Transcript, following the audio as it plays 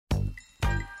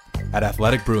At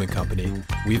Athletic Brewing Company,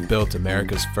 we've built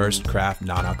America's first craft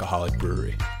non-alcoholic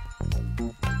brewery.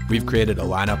 We've created a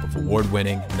lineup of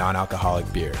award-winning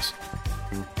non-alcoholic beers.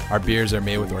 Our beers are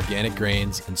made with organic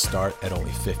grains and start at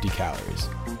only 50 calories.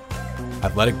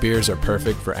 Athletic beers are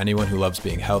perfect for anyone who loves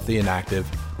being healthy and active,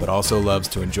 but also loves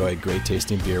to enjoy a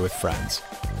great-tasting beer with friends.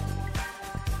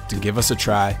 To give us a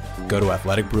try, go to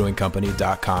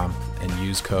athleticbrewingcompany.com and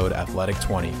use code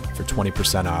ATHLETIC20 for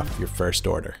 20% off your first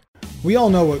order. We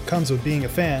all know what comes with being a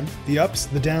fan, the ups,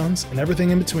 the downs, and everything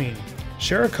in between.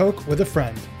 Share a Coke with a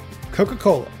friend.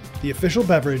 Coca-Cola, the official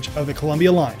beverage of the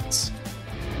Columbia Lions.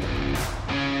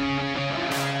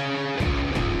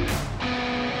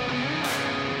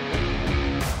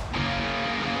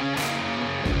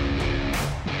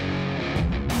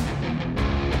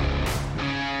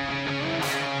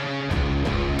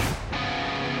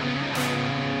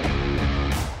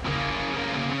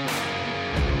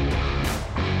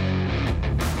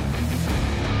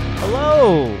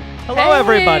 Hello,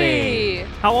 everybody.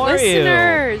 How are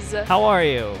listeners. you? How are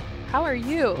you? How are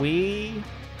you?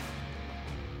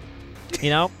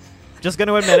 Just going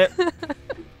to admit it.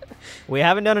 We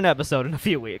haven't done an episode in a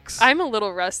few weeks. I'm a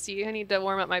little rusty. I need to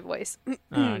warm up my voice. You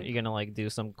going to do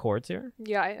some chords here?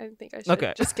 Yeah, I think I should.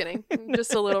 Okay. Just kidding. I'm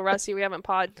just a little rusty. We haven't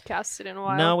podcasted in a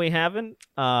while. No, we haven't.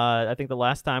 I think the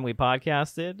last time we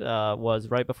podcasted was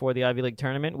right before the Ivy League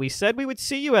tournament. We said we would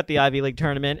see you at the Ivy League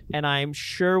tournament, and I'm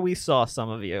sure we saw some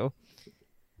of you.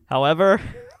 However,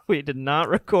 we did not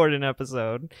record an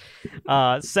episode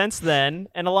since then,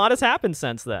 and a lot has happened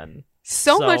since then.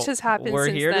 So much has happened We're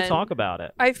since here then. to talk about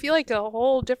it. I feel like a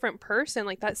whole different person.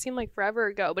 Like, that seemed like forever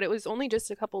ago, but it was only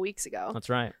just a couple weeks ago. That's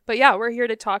right. But yeah, we're here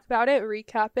to talk about it,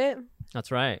 recap it.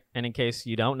 That's right. And in case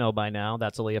you don't know by now,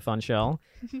 that's Aaliyah Funchell.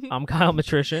 I'm Kyle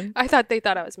Matrician. I thought they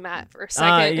thought I was Matt for a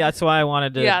second. Yeah, that's why I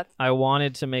wanted to. Yeah. I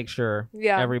wanted to make sure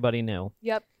everybody knew.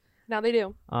 Yep. Now they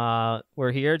do.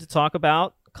 We're here to talk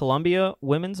about Columbia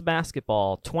women's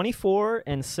basketball,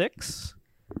 24-6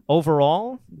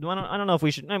 overall. I don't know if we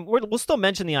should. We'll still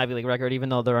mention the Ivy League record, even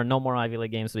though there are no more Ivy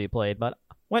League games to be played. But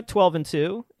went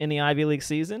 12-2 in the Ivy League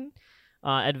season.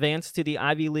 Advanced to the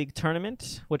Ivy League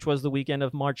tournament, which was the weekend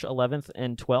of March 11th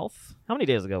and 12th. How many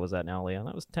days ago was that now, Leah?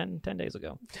 That was 10 days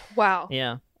ago. Wow.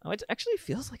 Yeah. Oh, it actually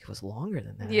feels like it was longer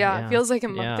than that. Yeah, it feels like a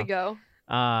month ago.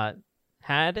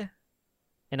 Had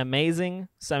an amazing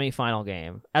semifinal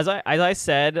game. As I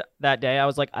said that day, I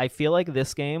was like, I feel like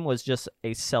this game was just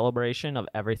a celebration of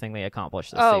everything they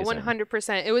accomplished this season.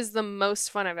 100%. It was the most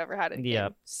fun I've ever had in a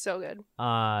game. So good.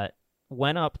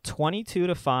 Went up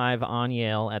 22-5 on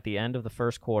Yale at the end of the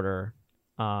first quarter.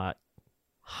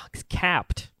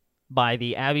 Capped by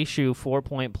the Abby Shue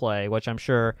 4-point play, which I'm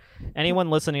sure anyone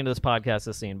listening to this podcast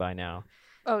has seen by now.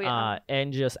 Oh, yeah.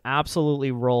 And just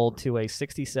absolutely rolled to a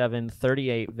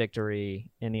 67-38 victory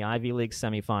in the Ivy League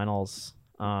semifinals.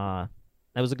 That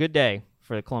was a good day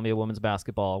for the Columbia women's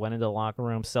basketball. Went into the locker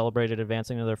room, celebrated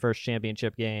advancing to their first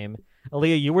championship game.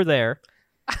 Aaliyah, you were there.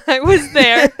 I was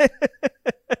there.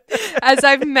 As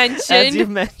I've mentioned. As you've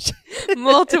mentioned.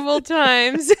 Multiple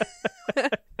times.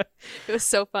 It was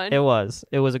so fun. It was.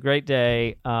 It was a great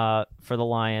day for the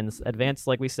Lions. Advanced,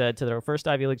 like we said, to their first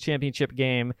Ivy League championship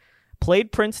game.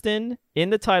 Played Princeton in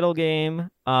the title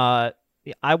game. I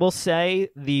will say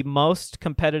the most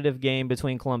competitive game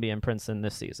between Columbia and Princeton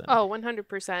this season. Oh,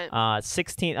 100%.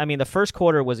 16. I mean, the first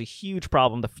quarter was a huge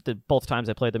problem both times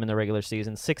I played them in the regular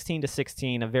season.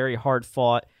 16-16, a very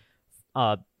hard-fought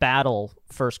battle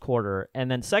first quarter.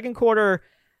 And then second quarter,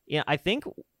 I think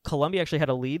Columbia actually had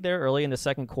a lead there early in the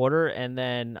second quarter. And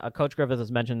then Coach Griffith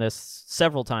has mentioned this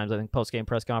several times, I think, post-game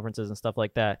press conferences and stuff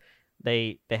like that.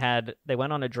 They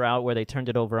went on a drought where they turned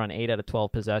it over on 8 out of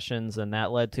 12 possessions, and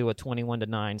that led to a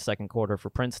 21-9 second quarter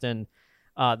for Princeton.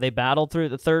 They battled through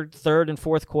the third and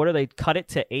fourth quarter. They cut it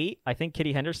to 8. I think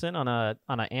Kitty Henderson on a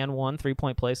and one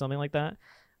 3-point play, something like that.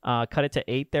 Cut it to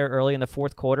 8 there early in the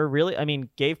fourth quarter. Really,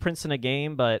 gave Princeton a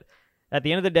game, but at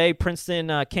the end of the day,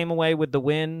 Princeton came away with the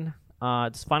win.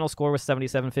 Its final score was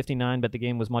 77-59, but the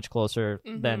game was much closer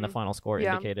than the final score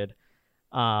indicated.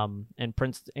 And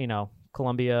Princeton,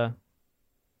 Columbia.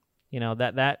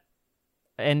 That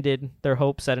ended their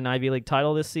hopes at an Ivy League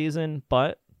title this season,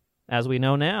 but as we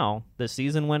know now, the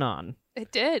season went on. It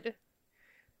did.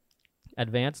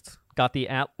 Advanced, got the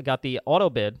auto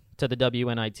bid to the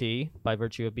WNIT by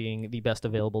virtue of being the best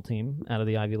available team out of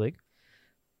the Ivy League.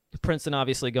 Princeton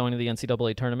obviously going to the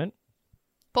NCAA tournament.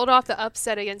 Pulled off the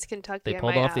upset against Kentucky. They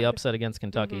pulled off the upset against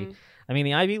Kentucky. Mm-hmm. I mean,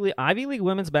 the Ivy League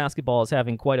women's basketball is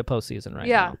having quite a postseason right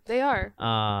now. Yeah, they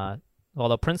are.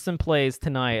 Although Princeton plays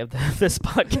tonight of this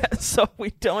podcast, so we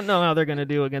don't know how they're going to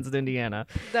do against Indiana.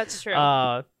 That's true.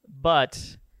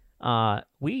 But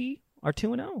We are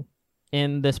 2-0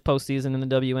 in this postseason in the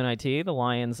WNIT. The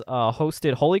Lions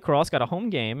hosted Holy Cross, got a home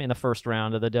game in the first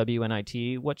round of the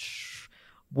WNIT, which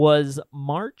was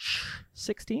March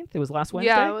 16th. It was last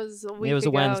Wednesday? Yeah, it was a week It was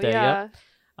ago. a Wednesday, yeah.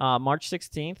 March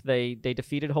 16th, they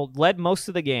defeated led most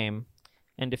of the game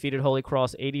and defeated Holy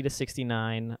Cross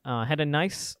 80-69. Had a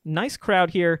nice crowd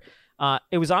here.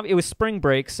 It was spring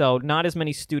break, so not as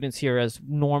many students here as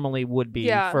normally would be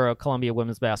for a Columbia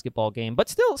women's basketball game, but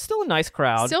still a nice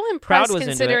crowd. Still impressed Crowd was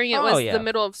considering it into was the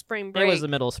middle of spring break. It was the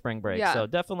middle of spring break, so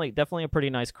definitely a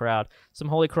pretty nice crowd. Some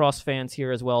Holy Cross fans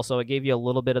here as well, so it gave you a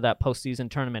little bit of that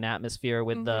postseason tournament atmosphere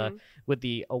with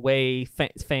the away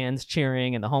fans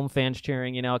cheering and the home fans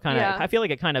cheering. You know, I feel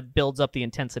like it kind of builds up the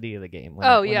intensity of the game when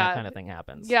that kind of thing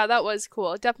happens. Yeah, that was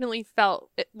cool. It definitely felt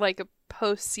like a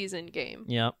postseason game.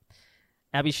 Yep.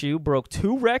 Abby Shue broke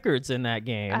 2 records in that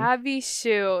game. Abby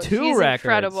Shue. She's records.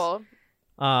 Incredible.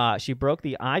 She broke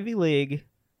the Ivy League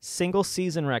single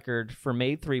season record for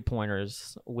made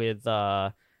 3-pointers with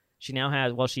she now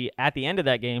has at the end of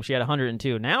that game she had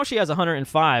 102. Now she has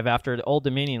 105 after the Old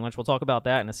Dominion, which we'll talk about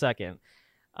that in a second.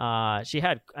 And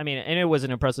it was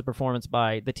an impressive performance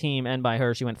by the team and by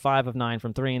her. She went 5 of 9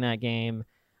 from 3 in that game.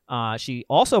 She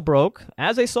also broke,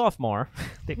 as a sophomore,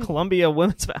 the Columbia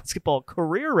women's basketball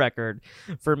career record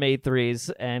for made 3s,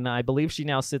 and I believe she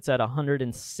now sits at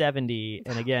 170.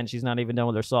 And again, she's not even done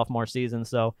with her sophomore season.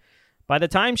 So by the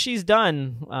time she's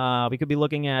done, we could be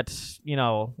looking at,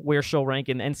 where she'll rank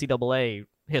in NCAA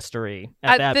history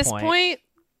at that point. At this point,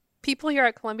 people here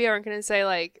at Columbia aren't going to say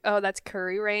like, "Oh, that's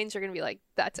Curry range." They're going to be like,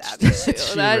 "That's Abby Shue."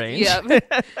 Range. Yeah,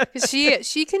 because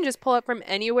she can just pull up from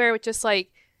anywhere with just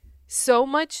like so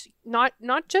much, not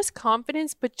just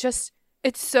confidence, but just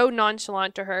it's so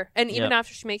nonchalant to her. And even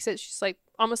after she makes it, she's like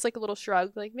almost like a little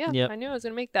shrug, like, "Yeah, I knew I was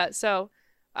going to make that." So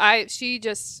it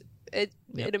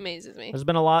amazes me. There's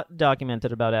been a lot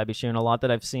documented about Abby Shue and a lot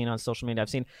that I've seen on social media.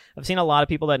 I've seen a lot of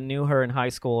people that knew her in high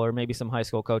school, or maybe some high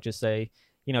school coaches say,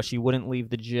 she wouldn't leave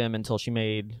the gym until she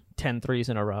made 10 threes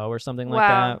in a row or something like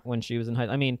that when she was in high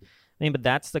school. I mean, but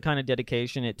that's the kind of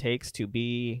dedication it takes to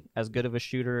be as good of a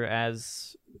shooter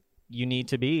as you need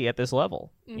to be at this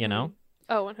level, Oh,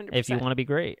 100%. If you want to be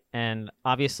great. And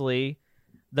obviously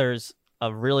there's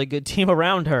a really good team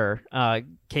around her.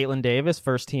 Caitlin Davis,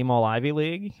 first team All Ivy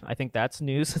League. I think that's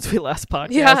news since we last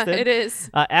podcasted. Yeah, it is.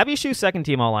 Abby Shue, second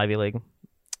team All Ivy League.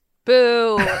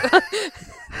 Boo. I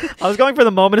was going for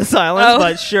the moment of silence,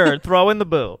 but sure, throw in the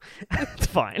boo. It's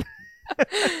fine.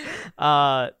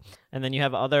 And then you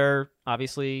have other,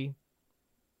 obviously,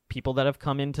 people that have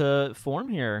come into form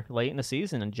here late in the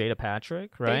season, and Jada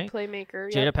Patrick, right? Big playmaker.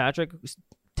 Jada Patrick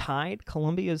tied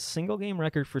Columbia's single game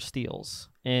record for steals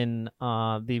in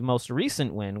the most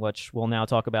recent win, which we'll now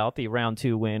talk about, the round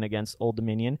 2 win against Old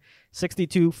Dominion,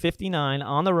 62-59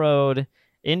 on the road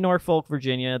in Norfolk,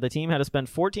 Virginia. The team had to spend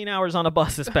 14 hours on a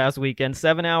bus this past weekend,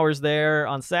 7 hours there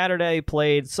on Saturday,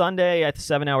 played Sunday at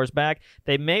 7 hours back.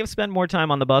 They may have spent more time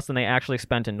on the bus than they actually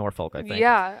spent in Norfolk, I think.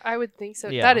 Yeah, I would think so.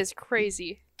 Yeah. That is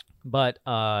crazy. But,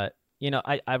 a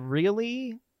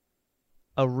really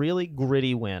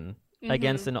gritty win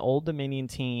against an Old Dominion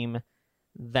team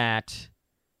that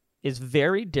is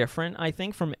very different, I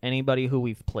think, from anybody who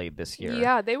we've played this year.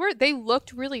 Yeah, they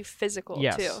looked really physical,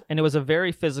 too. And it was a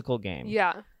very physical game.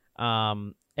 Yeah.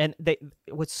 And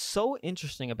what's so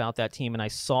interesting about that team, and I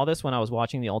saw this when I was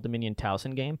watching the Old Dominion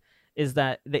Towson game, is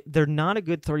that they're not a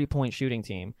good 30-point shooting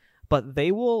team, but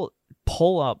they will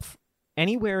pull up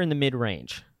anywhere in the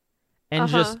mid-range and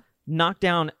just knock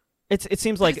down. It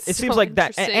seems like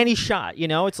that any shot,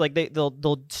 it's like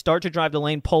they'll start to drive the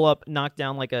lane, pull up, knock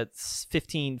down like a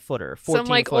 15-footer, 14-footer. Some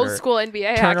like old school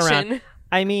NBA turn action. Around.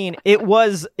 I mean,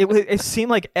 it seemed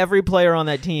like every player on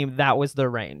that team, that was their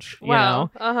range. Wow.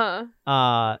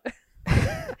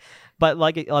 But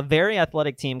like a very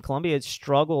athletic team, Columbia had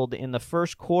struggled in the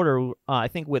first quarter, I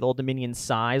think, with Old Dominion's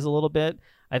size a little bit.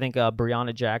 I think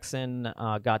Brianna Jackson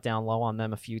got down low on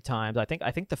them a few times. I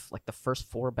think the first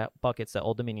 4 buckets that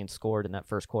Old Dominion scored in that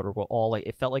first quarter were all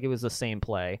it felt like it was the same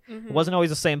play. Mm-hmm. It wasn't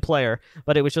always the same player,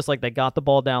 but it was just like they got the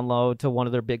ball down low to one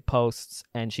of their big posts,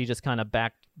 and she just kind of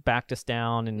backed us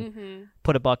down and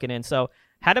put a bucket in. So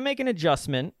had to make an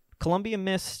adjustment. Columbia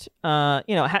missed,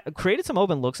 created some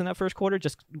open looks in that first quarter,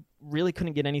 just really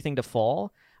couldn't get anything to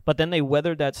fall. But then they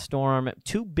weathered that storm.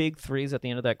 2 big threes at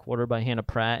the end of that quarter by Hannah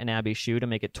Pratt and Abby Shue to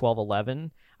make it 12-11.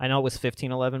 I know it was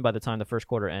 15-11 by the time the first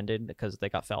quarter ended because they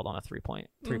got fouled on a three-point.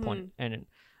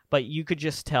 But you could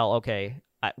just tell, okay,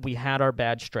 we had our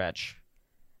bad stretch,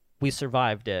 we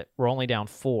survived it. We're only down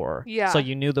 4. Yeah. So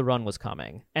you knew the run was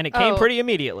coming. And it came pretty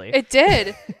immediately. It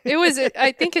did. It was,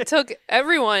 I think it took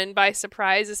everyone by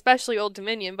surprise, especially Old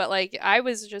Dominion. But, like, I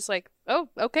was just like, oh,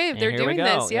 okay, if they're doing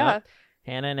this, yeah. Yep.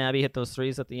 Hannah and Abby hit those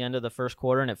threes at the end of the first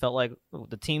quarter, and it felt like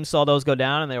the team saw those go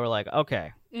down, and they were like,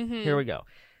 okay, here we go.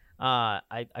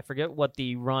 I forget what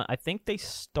the run. I think they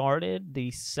started the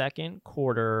second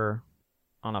quarter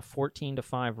on a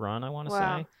 14-5 run, I want to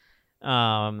say.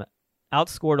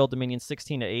 Outscored Old Dominion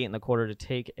 16-8 in the quarter to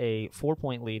take a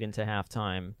 4-point lead into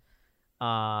halftime.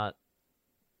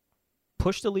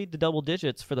 Pushed the lead to double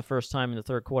digits for the first time in the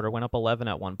third quarter. Went up 11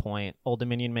 at one point. Old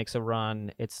Dominion makes a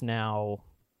run. It's now,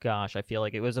 gosh, I feel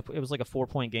like it was like a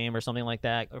 4-point game or something like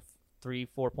that, a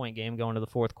 3-4-point game going to the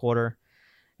fourth quarter.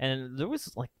 And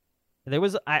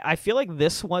I feel like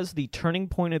this was the turning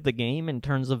point of the game in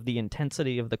terms of the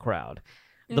intensity of the crowd.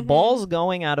 The ball's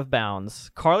going out of bounds.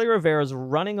 Carly Rivera's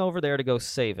running over there to go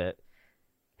save it.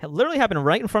 It literally happened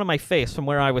right in front of my face from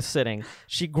where I was sitting.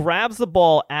 She grabs the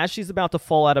ball as she's about to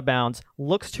fall out of bounds,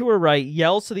 looks to her right,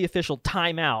 yells to the official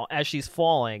timeout as she's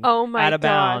falling out of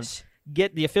bounds.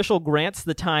 The official grants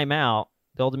the timeout.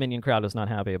 The Old Dominion crowd was not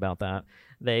happy about that.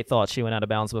 They thought she went out of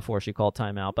bounds before she called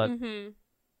timeout, but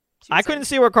I couldn't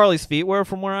see where Carly's feet were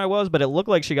from where I was, but it looked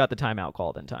like she got the timeout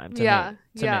called in time to me.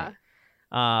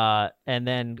 And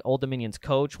then Old Dominion's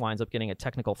coach winds up getting a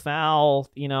technical foul,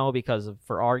 because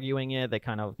for arguing it. They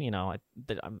kind of, I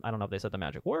don't know if they said the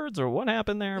magic words or what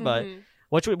happened there, but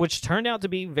which turned out to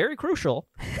be very crucial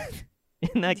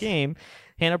in that game.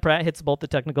 Hannah Pratt hits both the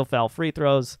technical foul free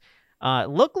throws.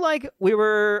 Looked like we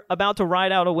were about to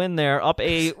ride out a win there, up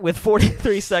 8 with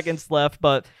 43 seconds left,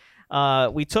 but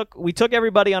we took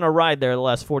everybody on a ride there the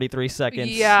last 43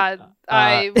 seconds. Yeah,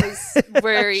 I was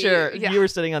very sure. Yeah. You were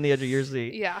sitting on the edge of your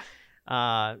seat. Yeah.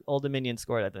 Old Dominion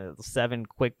scored at the 7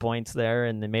 quick points there,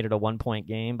 and they made it a 1-point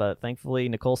game. But thankfully,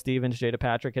 Nicole Stevens, Jada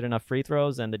Patrick hit enough free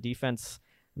throws, and the defense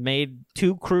made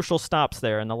 2 crucial stops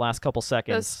there in the last couple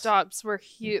seconds. Those stops were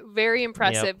very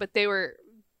impressive, but they're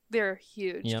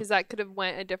huge because that could have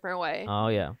went a different way. Oh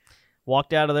yeah.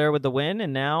 Walked out of there with the win,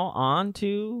 and now on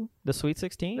to the Sweet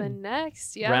 16. The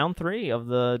next, round 3 of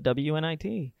the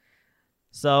WNIT.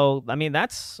 So, I mean, I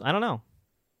don't know.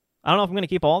 I don't know if I'm going to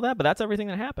keep all that, but that's everything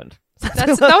that happened. That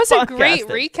was a great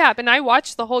recap, and I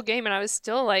watched the whole game, and I was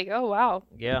still like, oh, wow.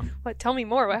 Yeah. Tell me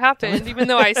more. What happened? Even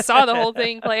though I saw the whole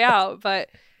thing play out, but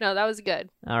no, that was good.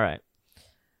 All right.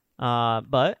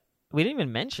 But we didn't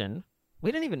even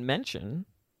mention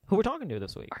who we're talking to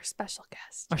this week. Our special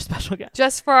guest.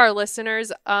 Just for our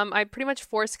listeners, I pretty much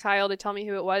forced Kyle to tell me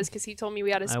who it was because he told me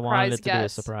we had a surprise guest. I wanted it to be a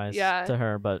surprise to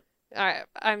her, but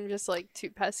I'm just like too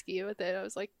pesky with it. I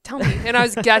was like, tell me. And I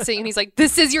was guessing, and he's like,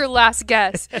 this is your last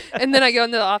guess. And then I go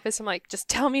into the office, I'm like, just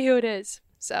tell me who it is.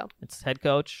 So it's head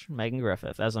coach Megan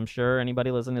Griffith, as I'm sure anybody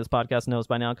listening to this podcast knows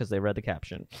by now because they read the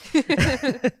caption.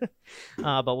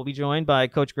 But we'll be joined by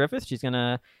Coach Griffith. She's going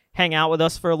to hang out with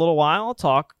us for a little while,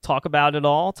 talk about it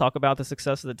all, talk about the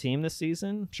success of the team this season.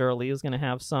 I'm sure Aaliyah's going to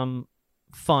have some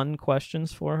fun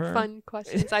questions for her. Fun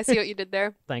questions. I see what you did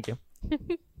there. Thank you.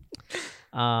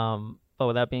 But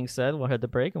with that being said, we'll head to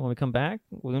break, and when we come back,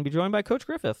 we're going to be joined by Coach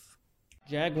Griffith.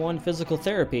 Jag One Physical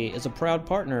Therapy is a proud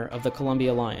partner of the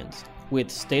Columbia Lions. With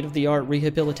state-of-the-art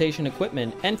rehabilitation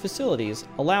equipment and facilities,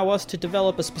 allow us to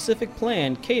develop a specific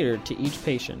plan catered to each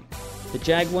patient. The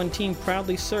Jag One team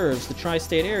proudly serves the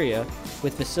tri-state area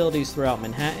with facilities throughout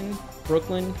Manhattan,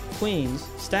 Brooklyn, Queens,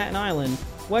 Staten Island,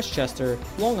 Westchester,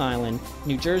 Long Island,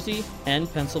 New Jersey,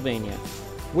 and Pennsylvania.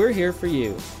 We're here for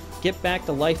you. Get back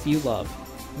the life you love.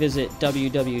 Visit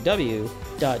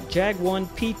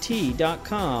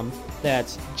www.jag1pt.com.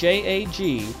 That's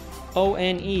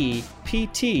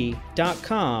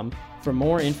JAGONEPT.com for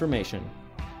more information.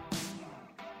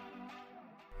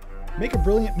 Make a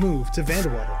brilliant move to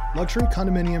Vanderwater, luxury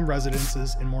condominium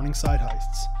residences in Morningside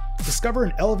Heights. Discover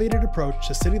an elevated approach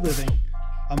to city living,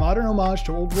 a modern homage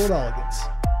to old world elegance,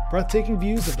 breathtaking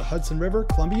views of the Hudson River,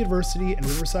 Columbia University, and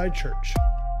Riverside Church.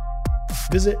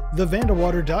 Visit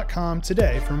thevanderwater.com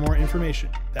today for more information.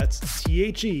 That's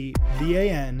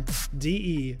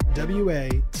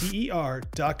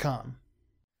TheVandewater.com.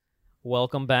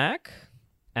 Welcome back.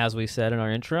 As we said in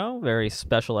our intro, very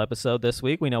special episode this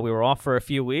week. We know we were off for a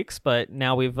few weeks, but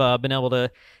now we've been able to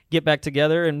get back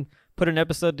together and put an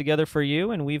episode together for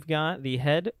you, and we've got the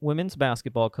head women's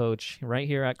basketball coach right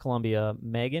here at Columbia,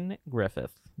 Megan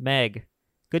Griffith. Meg,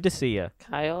 good to see you.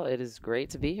 Kyle, it is great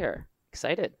to be here.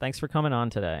 Excited. Thanks for coming on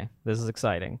today. This is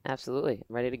exciting. Absolutely.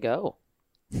 I'm ready to go.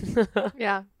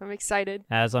 Yeah, I'm excited.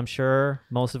 As I'm sure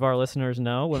most of our listeners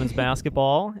know, women's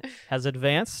basketball has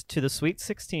advanced to the Sweet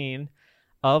 16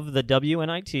 of the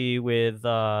WNIT with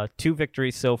 2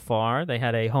 victories so far. They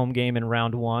had a home game in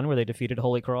round 1 where they defeated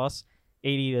Holy Cross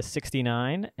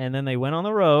 80-69, and then they went on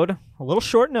the road, a little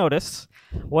short notice,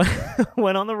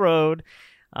 went on the road,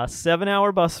 a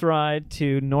 7-hour bus ride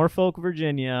to Norfolk,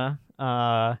 Virginia,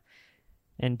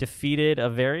 and defeated a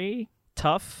very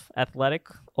tough, athletic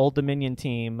Old Dominion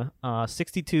team,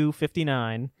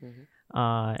 62-59.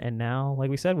 And now,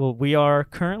 like we said, we are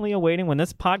currently awaiting, when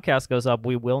this podcast goes up,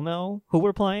 we will know who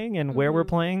we're playing and where we're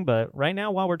playing, but right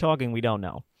now, while we're talking, we don't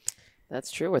know.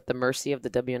 That's true. At the mercy of the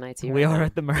WNIT. We are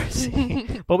at the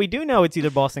mercy. But we do know it's either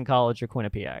Boston College or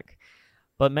Quinnipiac.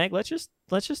 But Meg, let's just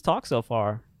talk so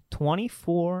far.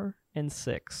 24-6.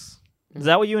 Is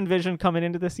that what you envisioned coming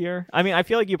into this year? I mean, I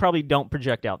feel like you probably don't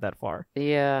project out that far.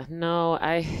 Yeah, no,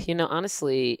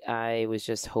 honestly, I was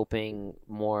just hoping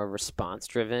more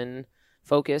response-driven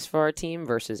focus for our team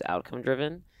versus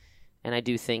outcome-driven. And I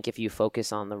do think if you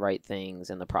focus on the right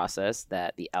things in the process,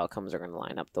 that the outcomes are going to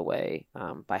line up the way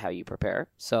by how you prepare.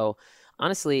 So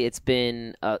honestly, it's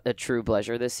been a true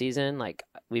pleasure this season. Like,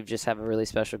 we've just have a really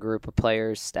special group of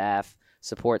players, staff,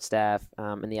 support staff,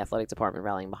 and the athletic department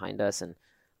rallying behind us. And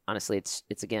honestly, it's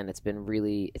been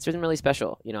really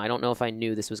special. I don't know if I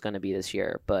knew this was going to be this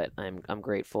year, but I'm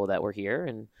grateful that we're here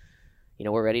and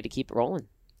we're ready to keep rolling.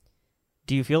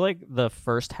 Do you feel like the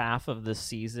first half of the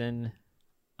season?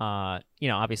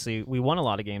 Obviously we won a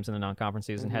lot of games in the non-conference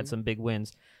season, had some big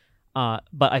wins. But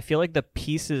I feel like the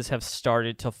pieces have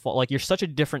started to fall. Like, you're such a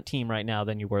different team right now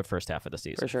than you were the first half of the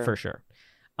season. For sure.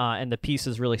 And the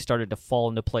pieces really started to fall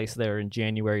into place there in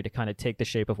January to kind of take the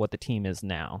shape of what the team is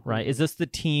now, right? Is this the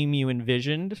team you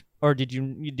envisioned, or did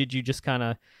you just kind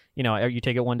of, you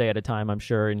take it one day at a time, I'm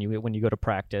sure, and when you go to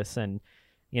practice and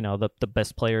the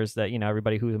best players that,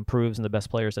 everybody who improves and the best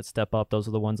players that step up, those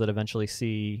are the ones that eventually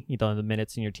see the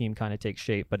minutes in your team kind of take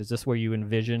shape. But is this where you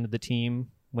envisioned the team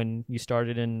when you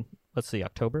started in,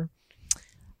 October?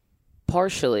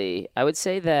 Partially. I would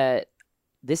say that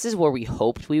this is where we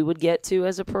hoped we would get to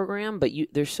as a program, but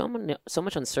there's so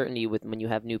much uncertainty when you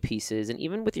have new pieces, and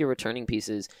even with your returning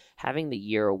pieces, having the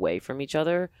year away from each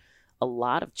other, a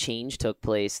lot of change took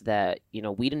place that,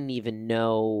 we didn't even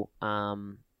know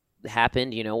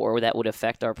happened, or that would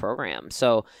affect our program.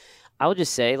 So I would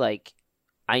just say,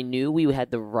 I knew we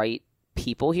had the right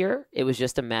people here. It was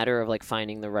just a matter of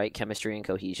finding the right chemistry and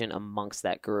cohesion amongst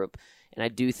that group. And I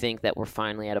do think that we're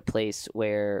finally at a place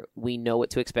where we know what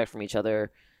to expect from each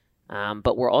other.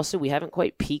 But we haven't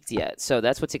quite peaked yet. So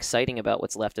that's what's exciting about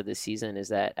what's left of this season, is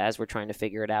that as we're trying to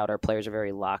figure it out, our players are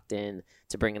very locked in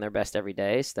to bringing their best every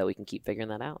day so that we can keep figuring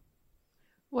that out.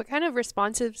 What kind of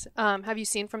responses have you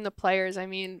seen from the players? I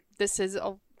mean, this is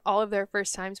all of their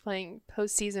first times playing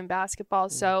postseason basketball.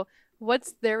 So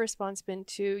what's their response been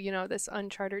to, this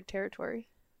uncharted territory?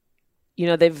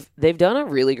 They've done a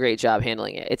really great job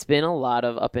handling it. It's been a lot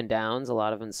of up and downs, a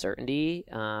lot of uncertainty,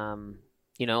 and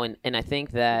I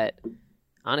think that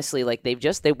honestly,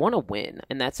 they want to win.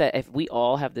 And that's if we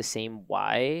all have the same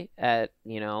why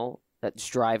that's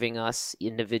driving us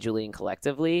individually and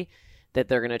collectively, that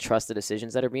they're going to trust the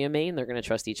decisions that are being made, and they're going to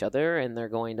trust each other, and they're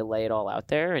going to lay it all out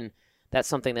there. And that's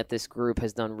something that this group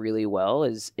has done really well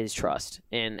is trust.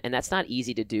 And that's not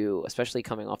easy to do, especially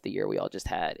coming off the year we all just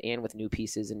had and with new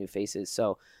pieces and new faces.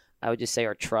 So I would just say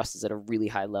our trust is at a really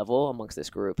high level amongst this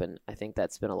group, and I think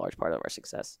that's been a large part of our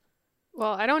success.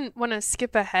 Well, I don't want to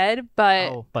skip ahead,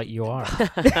 but... Oh, but you are.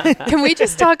 Can we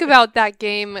just talk about that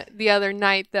game the other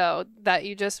night, though, that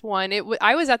you just won?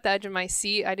 I was at the edge of my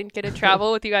seat. I didn't get to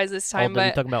travel with you guys this time, but...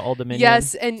 You're talking about Old Dominion?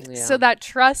 Yes, and so that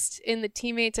trust in the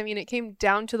teammates, I mean, it came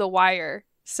down to the wire.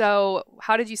 So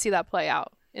how did you see that play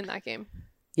out in that game?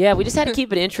 Yeah, we just had to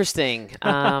keep it interesting.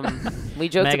 We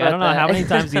joked Meg, about I don't know that. how many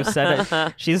times you've said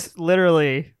it. She's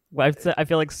literally... I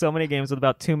feel like so many games with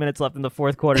about 2 minutes left in the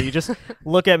fourth quarter, you just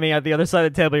look at me at the other side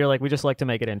of the table, you're like, we just like to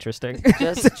make it interesting.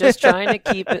 just trying to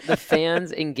keep the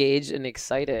fans engaged and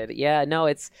excited. Yeah, no,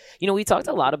 it's, we talked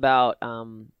a lot about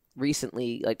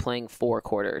recently, playing 4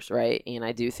 quarters, right? And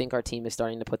I do think our team is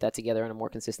starting to put that together on a more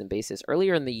consistent basis.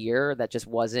 Earlier in the year, that just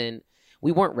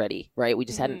we weren't ready, right? We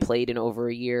just hadn't played in over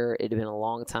a year. It had been a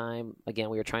long time. Again,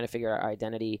 we were trying to figure out our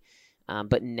identity.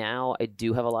 But now I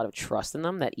do have a lot of trust in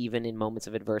them that even in moments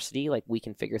of adversity, we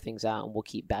can figure things out and we'll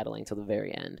keep battling till the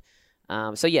very end.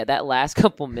 So yeah, that last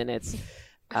couple minutes,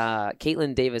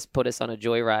 Caitlin Davis put us on a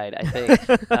joyride, I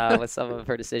think, with some of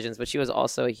her decisions, but she was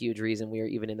also a huge reason we were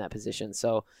even in that position.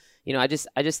 So, I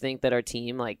just think that our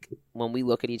team, when we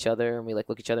look at each other and we look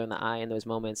each other in the eye in those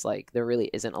moments, there really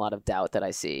isn't a lot of doubt that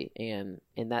I see. And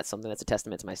that's something that's a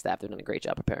testament to my staff. They've done a great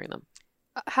job preparing them.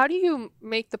 How do you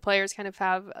make the players kind of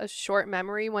have a short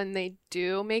memory when they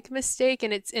do make a mistake,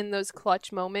 and it's in those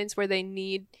clutch moments where they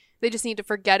just need to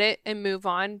forget it and move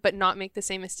on, but not make the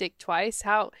same mistake twice?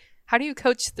 How do you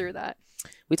coach through that?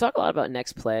 We talk a lot about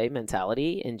next play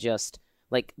mentality and just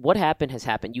like what happened has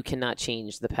happened. You cannot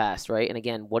change the past, right? And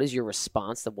again, what is your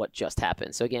response to what just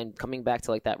happened? So again, coming back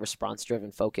to like that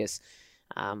response-driven focus,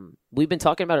 we've been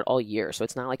talking about it all year. So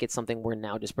it's not like it's something we're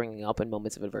now just bringing up in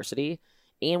moments of adversity.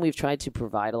 And we've tried to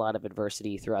provide a lot of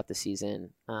adversity throughout the season.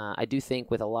 I do think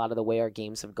with a lot of the way our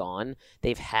games have gone,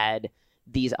 they've had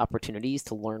these opportunities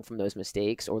to learn from those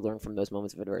mistakes or learn from those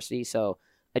moments of adversity. So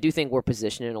I do think we're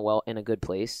positioned in a good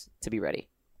place to be ready.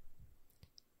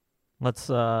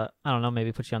 Let's I don't know,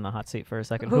 maybe put you on the hot seat for a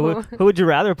second. Who would you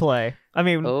rather play? I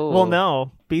mean, well,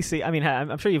 no, BC. I mean,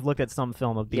 I'm sure you've looked at some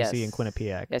film of BC and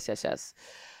Quinnipiac. Yes.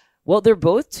 Well, they're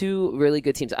both two really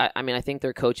good teams. I mean, I think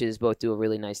their coaches both do a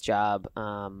really nice job.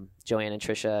 Joanne and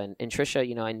Trisha, and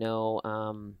Trisha, I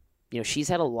know, she's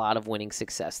had a lot of winning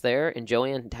success there, and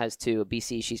Joanne has too.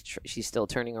 BC, she's still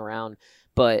turning around,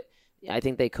 but I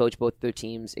think they coach both their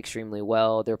teams extremely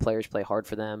well. Their players play hard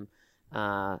for them.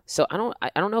 So I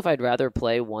don't know if I'd rather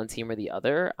play one team or the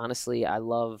other. Honestly, I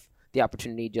love the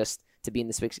opportunity just to be in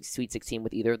the Sweet 16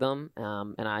 with either of them,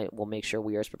 and I will make sure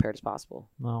we are as prepared as possible.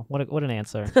 Well, what an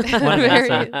answer. What an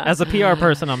answer. As a PR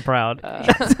person, I'm proud.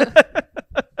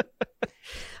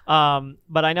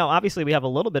 But I know, obviously, you have a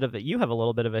little bit of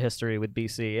a history with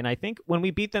BC, and I think when we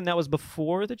beat them, that was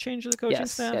before the change of the coaching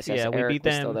staff. Yes, yeah, we Eric beat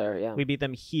them. Still there, yeah. We beat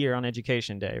them here on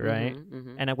Education Day, right?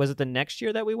 Mm-hmm. And was it the next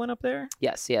year that we went up there?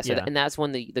 Yes. So yeah. And that's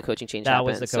when the coaching change that happened.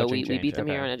 Was the coaching so we beat them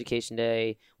here on Education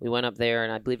Day. We went up there,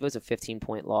 and I believe it was a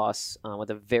 15-point loss with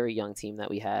a very young team that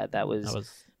we had. That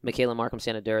was Michaela Markham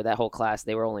Sanadur. That whole class,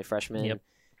 they were only freshmen,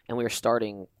 and we were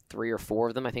starting 3 or 4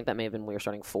 of them. I think that may have been we were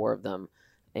starting 4 of them.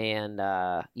 And,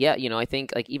 I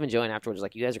think, like, even Joanne afterwards was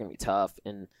like, you guys are going to be tough.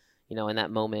 And, in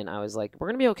that moment, I was like, we're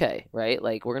going to be okay, right?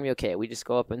 Like, we're going to be okay. We just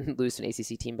go up and lose to an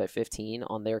ACC team by 15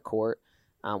 on their court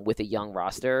with a young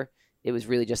roster. It was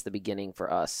really just the beginning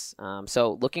for us.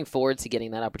 So looking forward to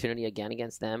getting that opportunity again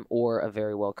against them or a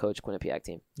very well-coached Quinnipiac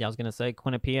team. Yeah, I was going to say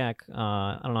Quinnipiac,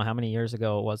 I don't know how many years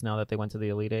ago it was now that they went to the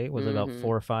Elite Eight. Was it about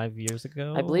 4 or 5 years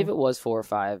ago? I believe it was 4 or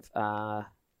 5.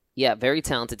 Very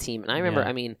talented team. And I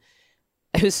remember,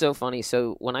 it was so funny.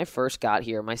 So when I first got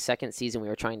here, my second season, we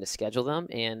were trying to schedule them,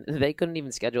 and they couldn't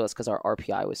even schedule us because our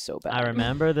RPI was so bad. I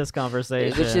remember this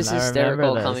conversation. Which is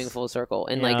hysterical coming full circle.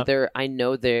 And I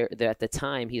know they're at the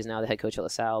time, he's now the head coach at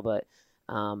LaSalle, but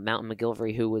Mountain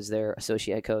McGilvery, who was their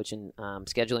associate head coach and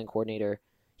scheduling coordinator,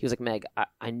 he was like, Meg,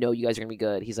 I know you guys are going to be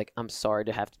good. He's like, I'm sorry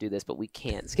to have to do this, but we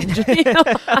can't schedule you.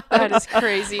 That is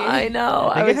crazy. I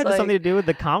know. I think it had something to do with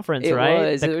the conference,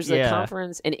 right? There was a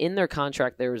conference, and in their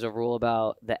contract, there was a rule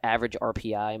about the average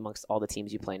RPI amongst all the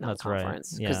teams you play in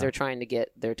non-conference. Because they're trying to get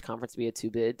their conference to be a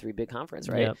 2-bid, 3-bid conference,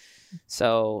 right? Yep.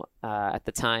 So at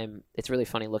the time, it's really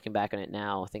funny looking back on it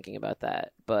now, thinking about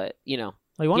that. But,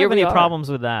 We won't have any problems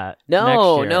with that.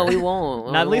 No, we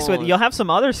won't. Not at least you'll have some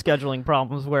other scheduling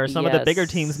problems where some of the bigger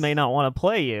teams may not want to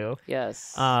play you.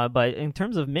 Yes. But in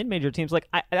terms of mid-major teams,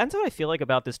 that's what I feel like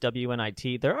about this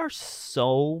WNIT. There are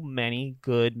so many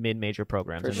good mid-major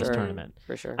programs in this tournament.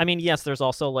 For sure. I mean, yes, there's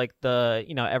also like the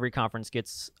every conference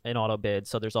gets an auto bid,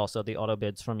 so there's also the auto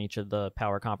bids from each of the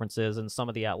power conferences, and some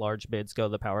of the at-large bids go to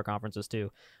the power conferences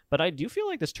too. But I do feel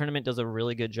like this tournament does a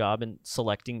really good job in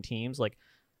selecting teams. Like,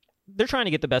 they're trying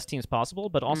to get the best teams possible,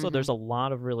 but also there's a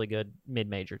lot of really good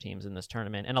mid-major teams in this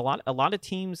tournament, and a lot of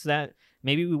teams that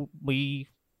maybe we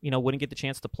wouldn't get the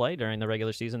chance to play during the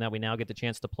regular season that we now get the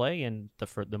chance to play. And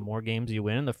the more games you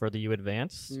win, the further you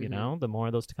advance. The more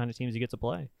of those kind of teams you get to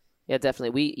play. Yeah, definitely.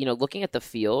 We, looking at the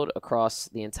field across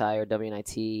the entire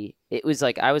WNIT, it was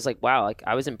like, I was like, wow, like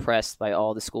I was impressed by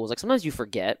all the schools. Like sometimes you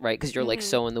forget, right? Because you're like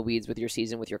so in the weeds with your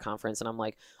season, with your conference. And I'm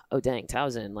like, oh, dang,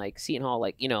 Towson, like Seton Hall,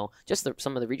 like, just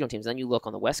some of the regional teams. Then you look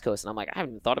on the West Coast and I'm like, I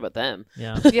haven't even thought about them.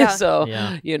 Yeah. Yeah. So,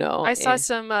 I saw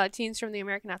some teams from the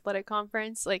American Athletic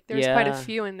Conference. Like there's quite a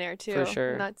few in there too. For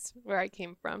sure. And that's where I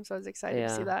came from. So I was excited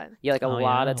to see that. Yeah, like a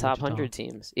lot of top 100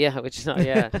 teams. Yeah,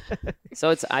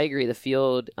 So I agree. The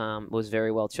field was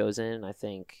very well chosen. I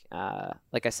think,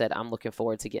 like I said, I'm looking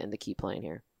forward to getting to keep playing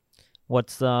here.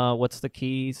 What's the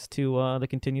keys to the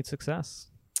continued success?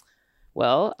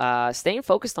 Well, staying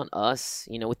focused on us.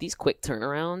 With these quick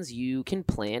turnarounds, you can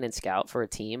plan and scout for a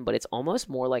team, but it's almost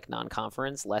more like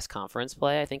non-conference, less conference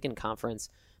play. I think in conference,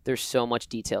 there's so much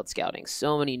detailed scouting.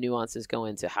 So many nuances go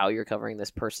into how you're covering this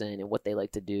person and what they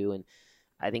like to do. And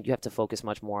I think you have to focus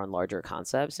much more on larger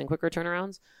concepts and quicker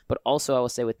turnarounds. But also, I will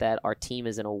say with that, our team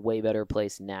is in a way better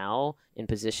place now in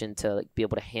position to like, be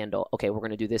able to handle, okay, we're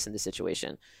going to do this in this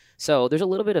situation. So there's a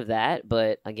little bit of that.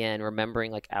 But again,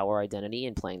 remembering like our identity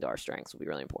and playing to our strengths will be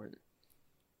really important.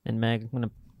 And Meg, I'm going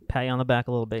to pat you on the back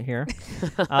a little bit here.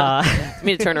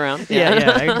 Me to turn around.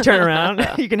 Yeah, I can turn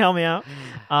around. You can help me out.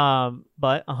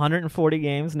 But 140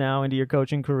 games now into your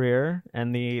coaching career,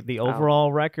 and the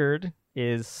overall record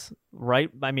is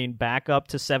back up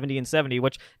to 70-70,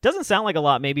 which doesn't sound like a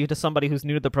lot maybe to somebody who's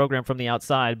new to the program from the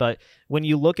outside, but when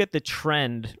you look at the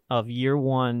trend of year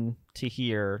one to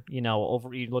here, you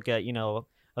look at,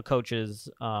 a coach's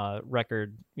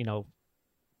record,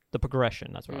 the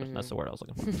progression, that's the word I was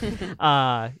looking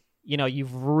for.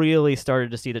 You've really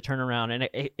started to see the turnaround, and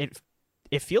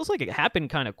it feels like it happened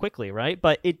kind of quickly, right?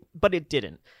 But it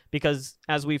didn't, because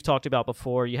as we've talked about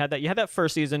before, you had that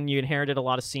first season, you inherited a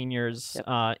lot of seniors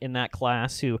in that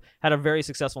class who had a very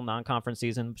successful non-conference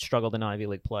season, struggled in Ivy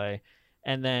League play.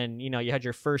 And then, you had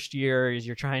your first year as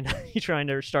you're trying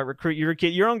to start recruit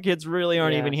your own kids really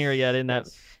aren't even here yet in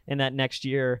that next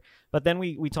year. But then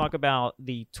we talk about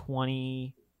the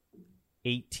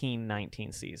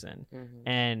 2018-19 season. Mm-hmm.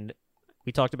 And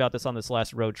we talked about this on this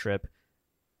last road trip.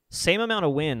 Same amount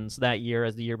of wins that year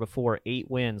as the year before, 8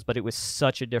 wins, but it was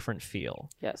such a different feel.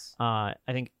 Yes. I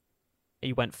think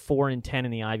you went 4-10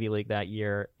 in the Ivy League that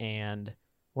year and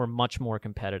were much more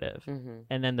competitive. Mm-hmm.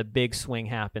 And then the big swing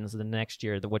happens the next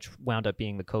year, which wound up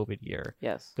being the COVID year.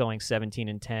 Yes. Going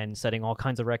 17-10, setting all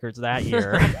kinds of records that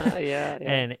year. Yeah.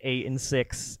 And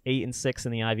 8-6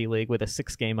 in the Ivy League with a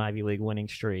 6-game Ivy League winning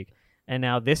streak. And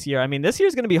now this year, this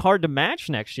year's going to be hard to match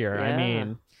next year.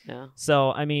 Yeah. Yeah.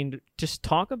 So, just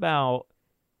talk about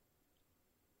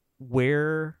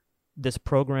where this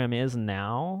program is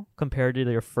now compared to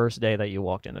your first day that you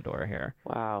walked in the door here.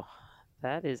 Wow.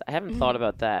 I haven't thought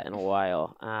about that in a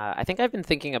while. I think I've been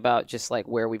thinking about just like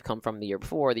where we've come from the year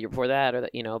before that,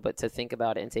 or but to think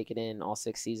about it and take it in all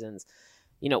 6 seasons.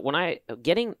 When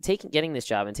getting this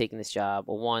job and taking this job,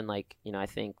 well, one, like, I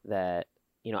think that,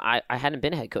 I hadn't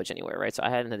been a head coach anywhere, right? So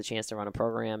I hadn't had the chance to run a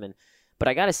program, but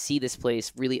I got to see this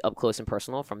place really up close and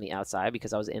personal from the outside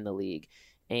because I was in the league.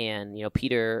 And,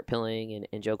 Peter Pilling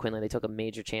and Joe Quinlan, they took a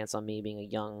major chance on me being a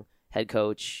young head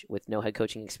coach with no head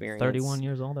coaching experience. 31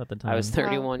 years old at the time. I was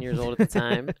 31 years old at the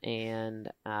time. And,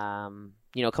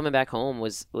 coming back home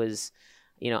was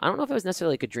I don't know if it was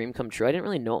necessarily like a dream come true. I didn't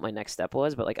really know what my next step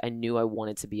was, but like I knew I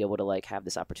wanted to be able to like have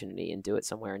this opportunity and do it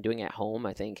somewhere. And doing it at home,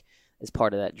 I think, is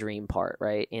part of that dream part,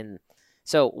 right? And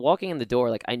so walking in the door,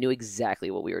 like I knew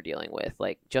exactly what we were dealing with,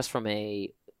 like just from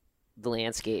the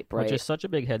landscape, right? Which is such a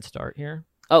big head start here.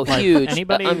 Oh, like, huge.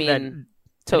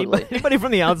 Totally. Anybody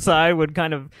from the outside would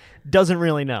kind of doesn't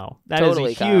really know. That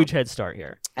totally, is a huge head start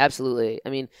here. Absolutely.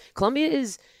 Columbia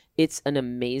it's an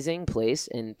amazing place,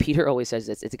 and Peter always says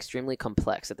it's extremely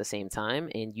complex at the same time,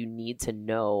 and you need to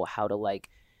know how to like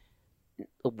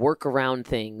work around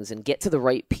things and get to the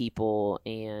right people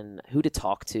and who to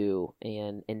talk to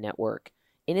and network.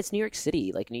 And it's New York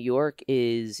City. Like New York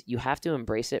you have to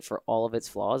embrace it for all of its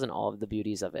flaws and all of the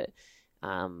beauties of it.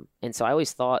 And so I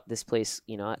always thought this place,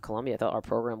 at Columbia, I thought our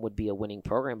program would be a winning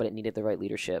program, but it needed the right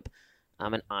leadership.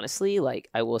 And honestly, like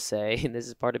I will say, and this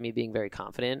is part of me being very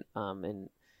confident, and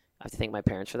I have to thank my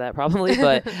parents for that probably,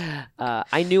 but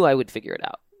I knew I would figure it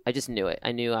out. I just knew it.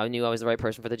 I knew I was the right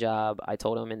person for the job. I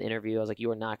told him in the interview, I was like, you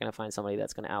are not going to find somebody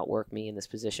that's going to outwork me in this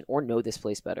position or know this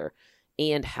place better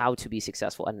and how to be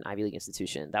successful at an Ivy League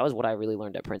institution. That was what I really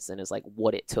learned at Princeton, is like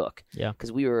what it took. Yeah.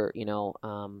 Because we were,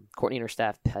 Courtney and her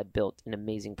staff had built an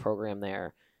amazing program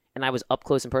there. And I was up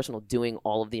close and personal doing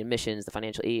all of the admissions, the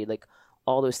financial aid, like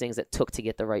all those things that took to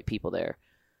get the right people there.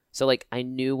 So like I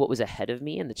knew what was ahead of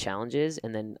me and the challenges.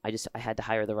 And then I had to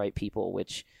hire the right people,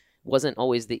 which wasn't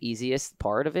always the easiest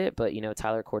part of it, but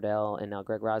Tyler Cordell and now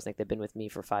Greg Rosnick, they've been with me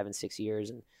for 5 and 6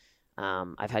 years, and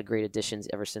I've had great additions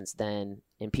ever since then,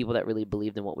 and people that really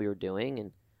believed in what we were doing.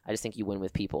 And I just think you win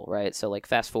with people, right? So like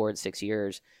fast forward 6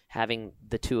 years, having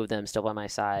the two of them still by my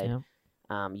side,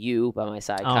 you by my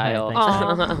side, Kyle,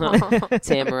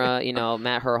 Tamara,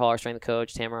 Matt Herhall, our strength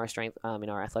coach, Tamara, our strength,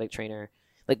 our athletic trainer.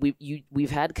 Like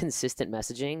we've had consistent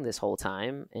messaging this whole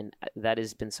time, and that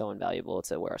has been so invaluable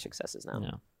to where our success is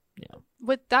now. Yeah.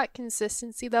 With that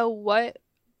consistency, though, what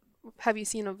have you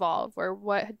seen evolve, or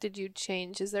what did you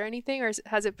change? Is there anything, or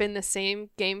has it been the same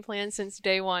game plan since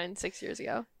day one 6 years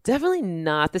ago? Definitely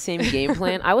not the same game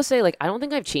plan. I would say, like, I don't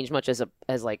think I've changed much as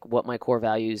like what my core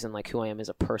values and like who I am as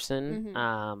a person.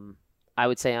 Mm-hmm. I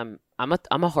would say I'm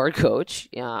a hard coach.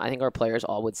 I think our players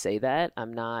all would say that.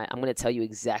 I'm going to tell you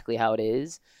exactly how it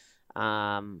is.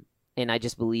 And I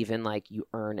just believe in, like, you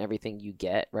earn everything you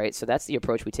get, right? So that's the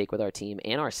approach we take with our team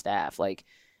and our staff. Like,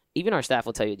 even our staff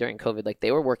will tell you during COVID, like,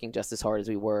 they were working just as hard as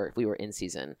we were if we were in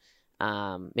season.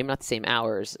 Maybe not the same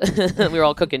hours. We were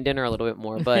all cooking dinner a little bit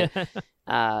more. But,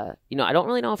 I don't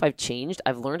really know if I've changed.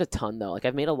 I've learned a ton, though. Like,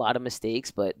 I've made a lot of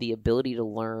mistakes, but the ability to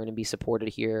learn and be supported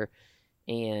here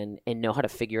and know how to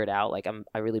figure it out. Like,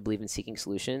 I really believe in seeking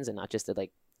solutions and not just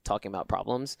like talking about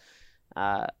problems.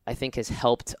 I think has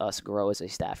helped us grow as a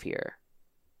staff here.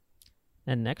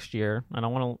 And next year, we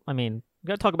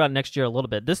got to talk about next year a little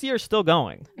bit. This year is still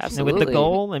going. Absolutely. And with the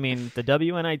goal, the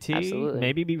WNIT, Absolutely.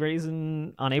 maybe be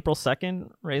raising on April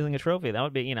 2nd, raising a trophy. That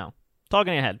would be,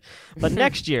 talking ahead. But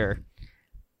next year,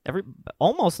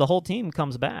 almost the whole team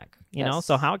comes back, you know?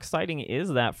 So how exciting is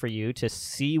that for you to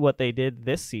see what they did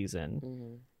this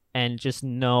season and just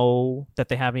know that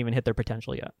they haven't even hit their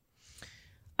potential yet?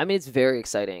 I mean, it's very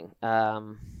exciting.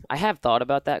 I have thought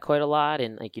about that quite a lot.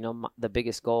 And, like, the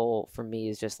biggest goal for me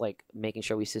is just, like, making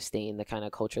sure we sustain the kind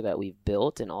of culture that we've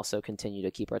built and also continue to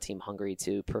keep our team hungry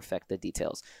to perfect the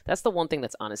details. That's the one thing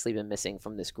that's honestly been missing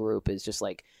from this group is just,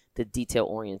 like, the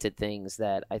detail-oriented things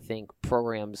that I think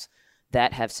programs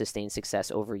that have sustained success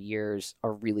over years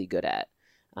are really good at.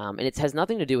 And it has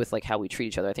nothing to do with, like, how we treat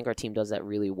each other. I think our team does that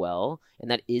really well, and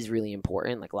that is really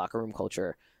important, like locker room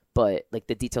culture. But, like,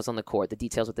 the details on the court, the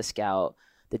details with the scout,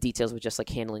 the details with just, like,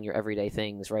 handling your everyday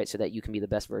things, right, so that you can be the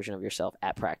best version of yourself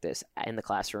at practice, in the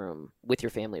classroom, with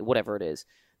your family, whatever it is.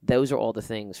 Those are all the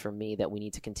things for me that we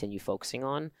need to continue focusing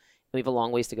on. And we have a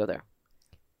long ways to go there.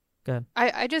 Go ahead.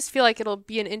 I just feel like it'll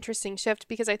be an interesting shift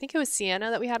because I think it was Sienna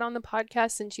that we had on the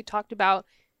podcast, and she talked about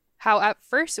how at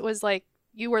first it was like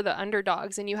you were the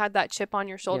underdogs and you had that chip on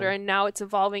your shoulder, and now it's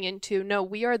evolving into, no,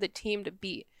 we are the team to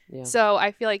beat. Yeah. So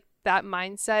I feel like that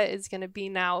mindset is going to be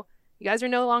now, you guys are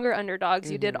no longer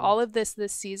underdogs. You did all of this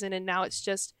season, and now it's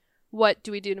just, what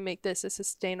do we do to make this a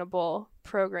sustainable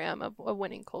program of a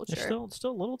winning culture? There's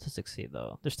still a little to succeed,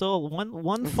 though. There's still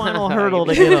one final hurdle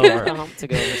to get over. To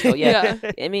go over. So, yeah.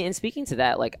 I mean, and speaking to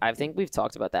that, like, I think we've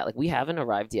talked about that. Like, we haven't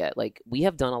arrived yet. Like, we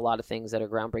have done a lot of things that are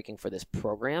groundbreaking for this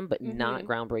program, but not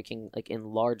groundbreaking, like, in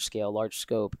large scale, large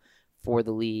scope for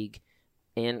the league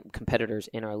and competitors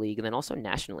in our league, and then also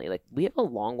nationally. Like, we have a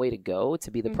long way to go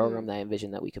to be the program that I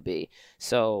envisioned that we could be.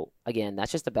 So, again,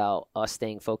 that's just about us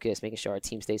staying focused, making sure our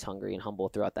team stays hungry and humble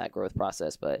throughout that growth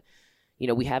process. But,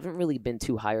 we haven't really been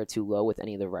too high or too low with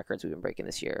any of the records we've been breaking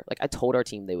this year. Like, I told our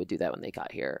team they would do that when they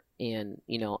got here. And,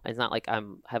 it's not like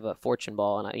have a fortune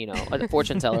ball and a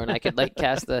fortune teller, and I could, like,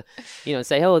 cast the, and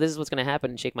say, oh, this is what's going to happen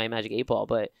and shake my magic 8 ball.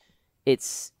 But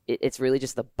it's really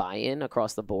just the buy-in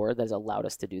across the board that has allowed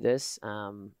us to do this.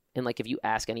 And, like, if you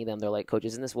ask any of them, they're like, Coach,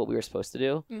 isn't this what we were supposed to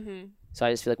do? So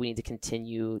I just feel like we need to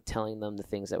continue telling them the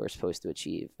things that we're supposed to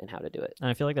achieve and how to do it. And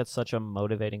I feel like that's such a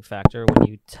motivating factor when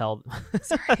you tell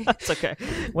Sorry. It's okay.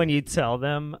 When you tell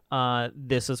them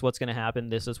this is what's going to happen,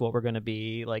 this is what we're going to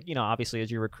be, like, obviously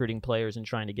as you're recruiting players and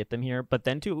trying to get them here, but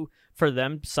then for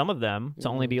them, some of them to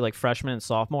only be like freshmen and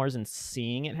sophomores and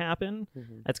seeing it happen,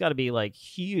 that's got to be like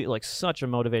huge, like such a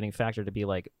motivating factor to be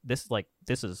like, this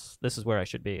is where I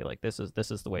should be. Like, this is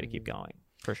the way to keep going,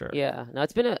 for sure. Yeah, no,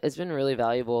 it's been really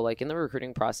valuable, like, in the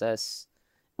recruiting process,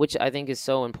 which I think is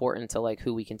so important to, like,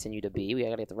 who we continue to be. We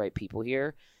gotta get the right people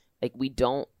here. Like, we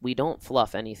don't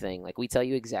fluff anything. Like, we tell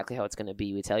you exactly how it's gonna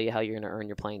be. We tell you how you're gonna earn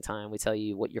your playing time. We tell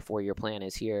you what your 4-year plan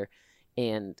is here.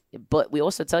 But we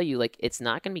also tell you, like, it's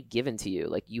not gonna be given to you.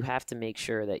 Like, you have to make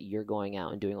sure that you're going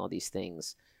out and doing all these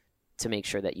things to make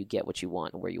sure that you get what you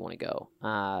want and where you want to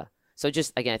go. So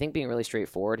just, again, I think being really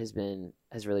straightforward has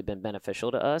really been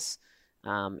beneficial to us.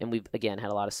 And we've, again,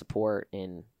 had a lot of support,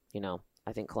 and,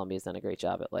 I think Columbia's done a great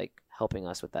job at, like, helping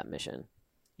us with that mission.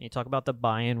 You talk about the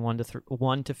buy-in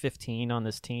 1 to 15 on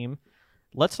this team.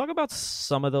 Let's talk about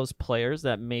some of those players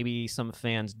that maybe some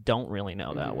fans don't really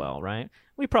know that well, right?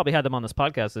 We probably had them on this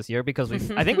podcast this year because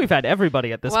I think we've had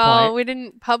everybody at this point. Well, we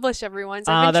didn't publish everyone,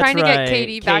 so I've been trying to get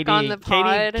Katie back on the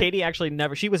pod. Katie actually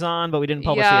never, she was on, but we didn't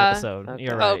publish the episode. Okay.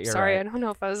 You're right. Oh, sorry, right. I don't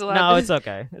know if I was allowed. No, it's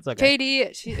okay. It's okay. Katie,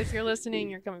 if you're listening,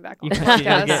 you're coming back on the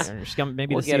podcast.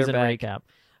 Maybe we'll the season recap.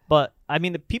 But, I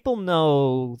mean, the people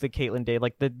know the Caitlin Davis,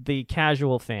 like the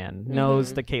casual fan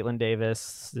knows the Caitlin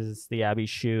Davis, is the Abby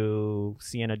Shue,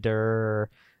 Sienna Durr,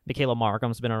 Michaela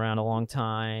Markham's been around a long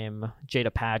time.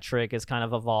 Jada Patrick has kind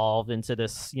of evolved into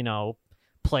this,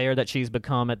 player that she's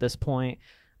become at this point.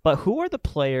 But who are the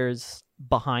players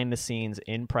behind the scenes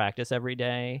in practice every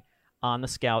day on the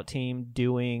scout team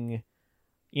doing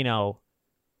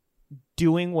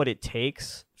what it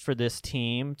takes for this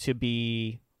team to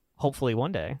be, hopefully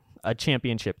one day, a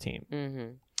championship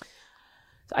team?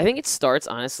 I think it starts,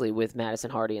 honestly, with Madison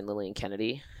Hardy and Lillian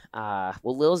Kennedy.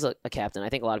 Well, Lil's a captain. I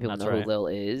think a lot of people That's know right. who Lil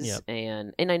is, Yep.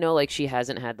 and I know like she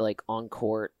hasn't had like on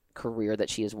court career that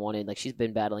she has wanted. Like she's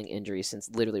been battling injuries since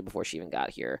literally before she even got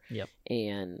here. Yep.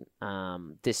 And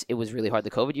it was really hard.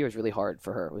 The COVID year was really hard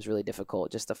for her. It was really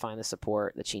difficult just to find the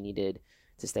support that she needed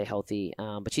to stay healthy.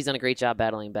 But she's done a great job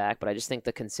battling back. But I just think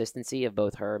the consistency of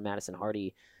both her and Madison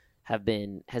Hardy has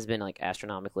been like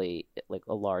astronomically like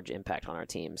a large impact on our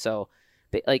team. So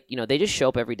like, you know, they just show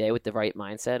up every day with the right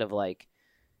mindset of like,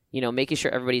 you know, making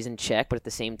sure everybody's in check, but at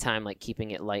the same time, like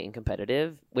keeping it light and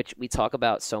competitive, which we talk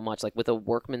about so much, like with a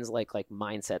workman's like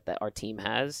mindset that our team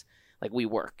has. Like we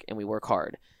work and we work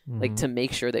hard, like to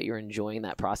make sure that you're enjoying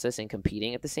that process and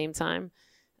competing at the same time.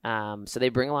 So they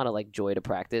bring a lot of like joy to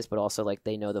practice, but also like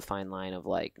they know the fine line of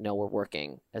like, no, we're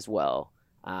working as well.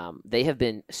 They have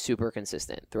been super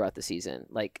consistent throughout the season.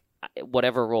 Like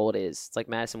whatever role it is, it's like,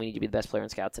 Madison, we need you to be the best player in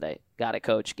scout today. Got it,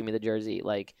 coach. Give me the jersey.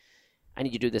 Like, I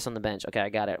need you to do this on the bench. Okay, I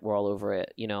got it. We're all over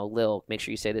it. You know, Lil, make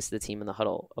sure you say this to the team in the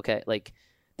huddle. Okay, like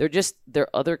they're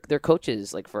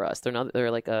coaches like for us.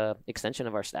 They're like a extension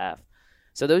of our staff.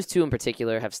 So those two in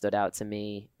particular have stood out to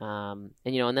me. And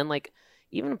you know, and then like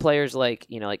even players like,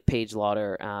 you know, like Paige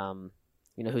Lauder,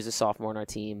 you know, who's a sophomore on our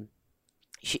team.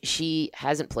 She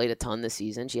hasn't played a ton this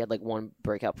season. She had like one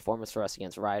breakout performance for us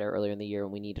against Ryder earlier in the year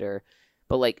when we needed her.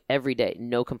 But like every day,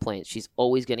 no complaints. She's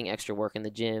always getting extra work in the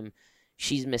gym.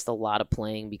 She's missed a lot of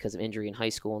playing because of injury in high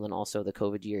school and then also the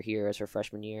COVID year here as her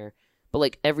freshman year. But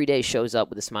like every day shows up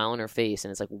with a smile on her face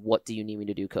and it's like, what do you need me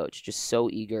to do, coach? Just so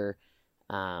eager.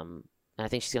 And I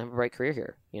think she's going to have a bright career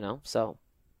here, you know? So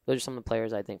those are some of the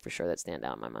players I think for sure that stand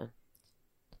out in my mind.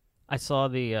 I saw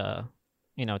the,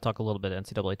 you know, talk a little bit of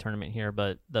NCAA tournament here,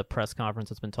 but the press conference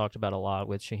that's been talked about a lot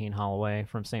with Shaheen Holloway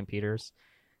from St. Peter's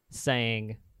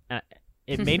saying,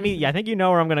 it made me, I think you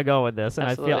know where I'm going to go with this, and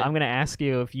Absolutely. I'm going to ask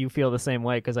you if you feel the same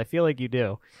way, because I feel like you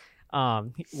do,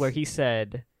 where he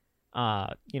said,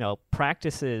 you know,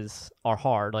 practices are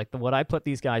hard. Like what I put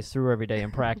these guys through every day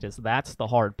in practice, that's the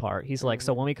hard part. He's like,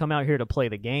 so when we come out here to play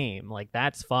the game, like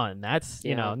that's fun. That's,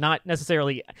 you know, not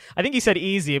necessarily, I think he said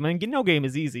easy. I mean, no game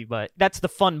is easy, but that's the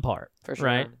fun part. For sure.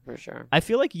 Right? For sure. I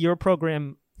feel like your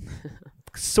program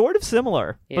sort of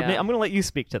similar, but Yeah. I'm going to let you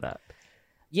speak to that.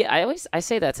 Yeah, I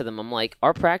say that to them. I'm like,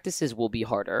 our practices will be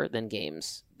harder than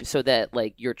games, so that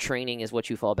like your training is what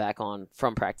you fall back on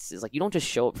from practices. Like you don't just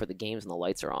show up for the games and the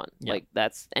lights are on. Yeah. Like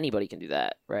that's anybody can do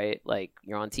that, right? Like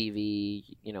you're on TV,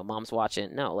 you know, mom's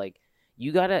watching. No, like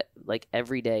you gotta like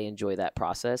every day enjoy that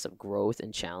process of growth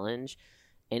and challenge,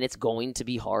 and it's going to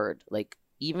be hard. Like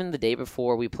even the day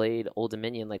before we played Old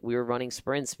Dominion, like we were running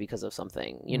sprints because of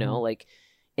something, you know, like.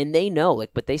 And they know, like,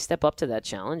 but they step up to that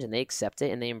challenge and they accept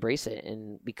it and they embrace it.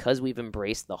 And because we've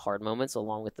embraced the hard moments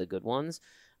along with the good ones,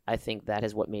 I think that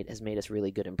is what has made us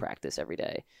really good in practice every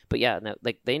day. But yeah, no,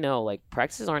 like they know, like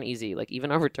practices aren't easy. Like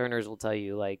even our returners will tell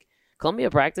you, like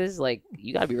Columbia practice, like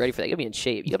you got to be ready for that. You got to be in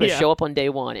shape. You got to Yeah. show up on day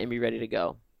one and be ready to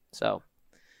go. So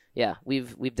yeah,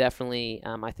 we've definitely,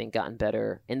 I think, gotten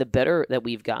better. And the better that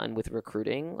we've gotten with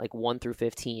recruiting, like 1 through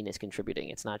 15 is contributing.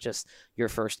 It's not just your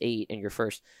first 8 and your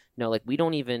first, no, like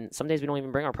some days we don't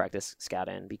even bring our practice scout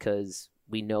in because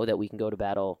we know that we can go to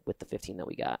battle with the 15 that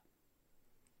we got.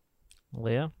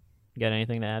 Leah, you got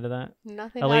anything to add to that?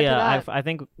 Nothing to add to that. I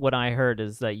think what I heard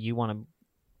is that you want to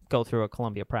go through a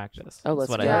Columbia practice. Oh, That's let's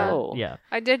what go. I heard. Yeah.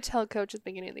 I did tell Coach at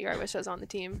the beginning of the year I wish I was on the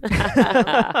team.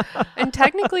 And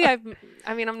technically, I'm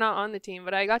not on the team,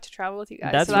 but I got to travel with you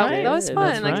guys. That's so that, right. that was fun.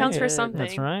 That's That counts right. for something.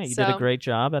 That's right. You So, did a great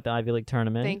job at the Ivy League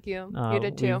tournament. Thank you. You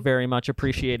did too. We very much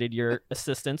appreciated your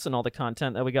assistance and all the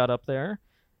content that we got up there.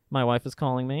 My wife is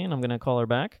calling me, and I'm going to call her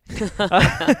back.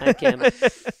 I can.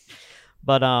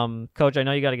 But Coach, I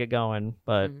know you got to get going,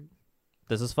 but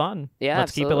this is fun. Yeah,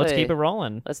 let's keep it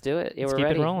rolling. Let's do it. Yeah, Let's we're keep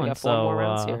ready. it rolling. We got 4 more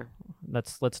rounds So, here.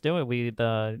 Let's do it. We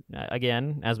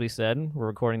again, as we said, we're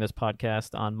recording this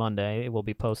podcast on Monday. It will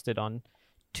be posted on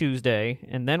Tuesday,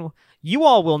 and then you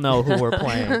all will know who we're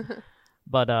playing.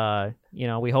 But you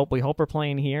know, we hope we're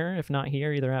playing here. If not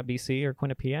here, either at BC or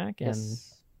Quinnipiac, and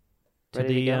Yes. to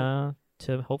Ready to go.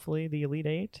 to hopefully the Elite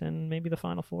Eight and maybe the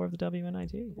Final Four of the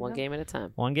WNIT. One game at a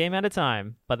time. One game at a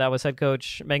time. But that was head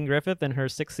coach Megan Griffith in her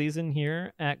 6th season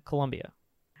here at Columbia.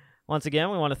 Once again,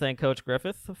 we want to thank Coach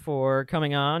Griffith for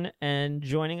coming on and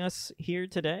joining us here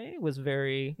today. It was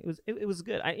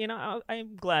good.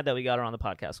 I'm glad that we got her on the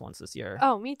podcast once this year.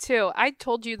 Oh, me too. I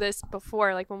told you this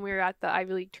before, like when we were at the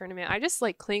Ivy League tournament. I just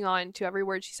like cling on to every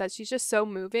word she says. She's just so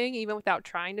moving, even without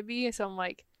trying to be. So I'm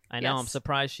like, I know. I'm yes.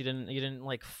 surprised you didn't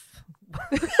like.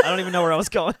 I don't even know where I was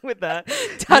going with that. You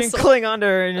didn't Tussle. cling on to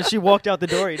her, and she walked out the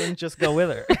door. You didn't just go with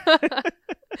her.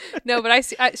 No, but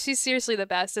she's seriously the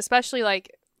best, especially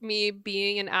like me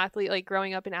being an athlete, like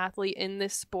growing up an athlete in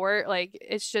this sport, like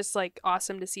it's just like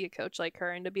awesome to see a coach like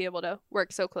her and to be able to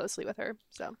work so closely with her.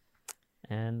 So,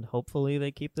 and hopefully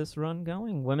they keep this run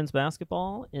going. Women's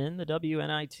basketball in the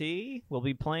WNIT will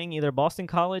be playing either Boston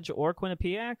College or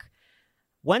Quinnipiac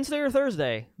Wednesday or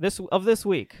Thursday this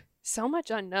week. So much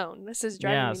unknown. This is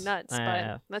driving me nuts,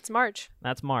 but that's March.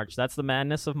 That's March. That's the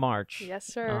madness of March. Yes,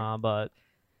 sir. But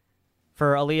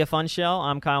for Aaliyah Funshell,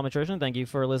 I'm Kyle Matrician. Thank you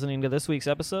for listening to this week's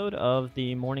episode of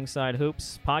the Morningside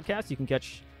Hoops podcast. You can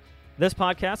catch this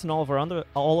podcast and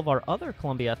all of our other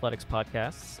Columbia Athletics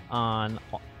podcasts on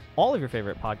all of your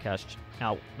favorite podcast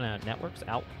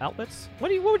outlets.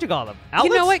 What would you call them?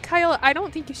 Outlets? You know what, Kyle? I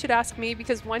don't think you should ask me,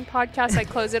 because one podcast I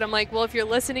close it. I'm like, well, if you're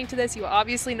listening to this, you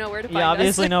obviously know where to find us. You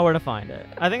obviously know where to find it.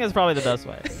 I think that's probably the best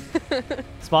way.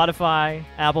 Spotify,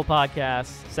 Apple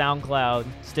Podcasts, SoundCloud,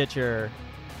 Stitcher.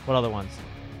 What other ones?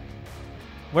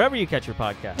 Wherever you catch your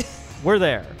podcast, we're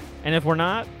there. And if we're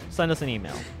not, send us an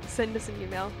email. Send us an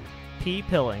email.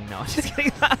 Pilling. No, I'm just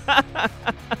kidding.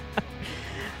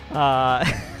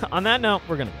 On that note,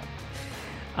 we're going to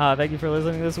go. Thank you for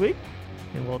listening this week,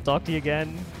 and we'll talk to you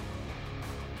again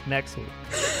next week.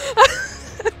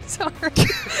 Sorry.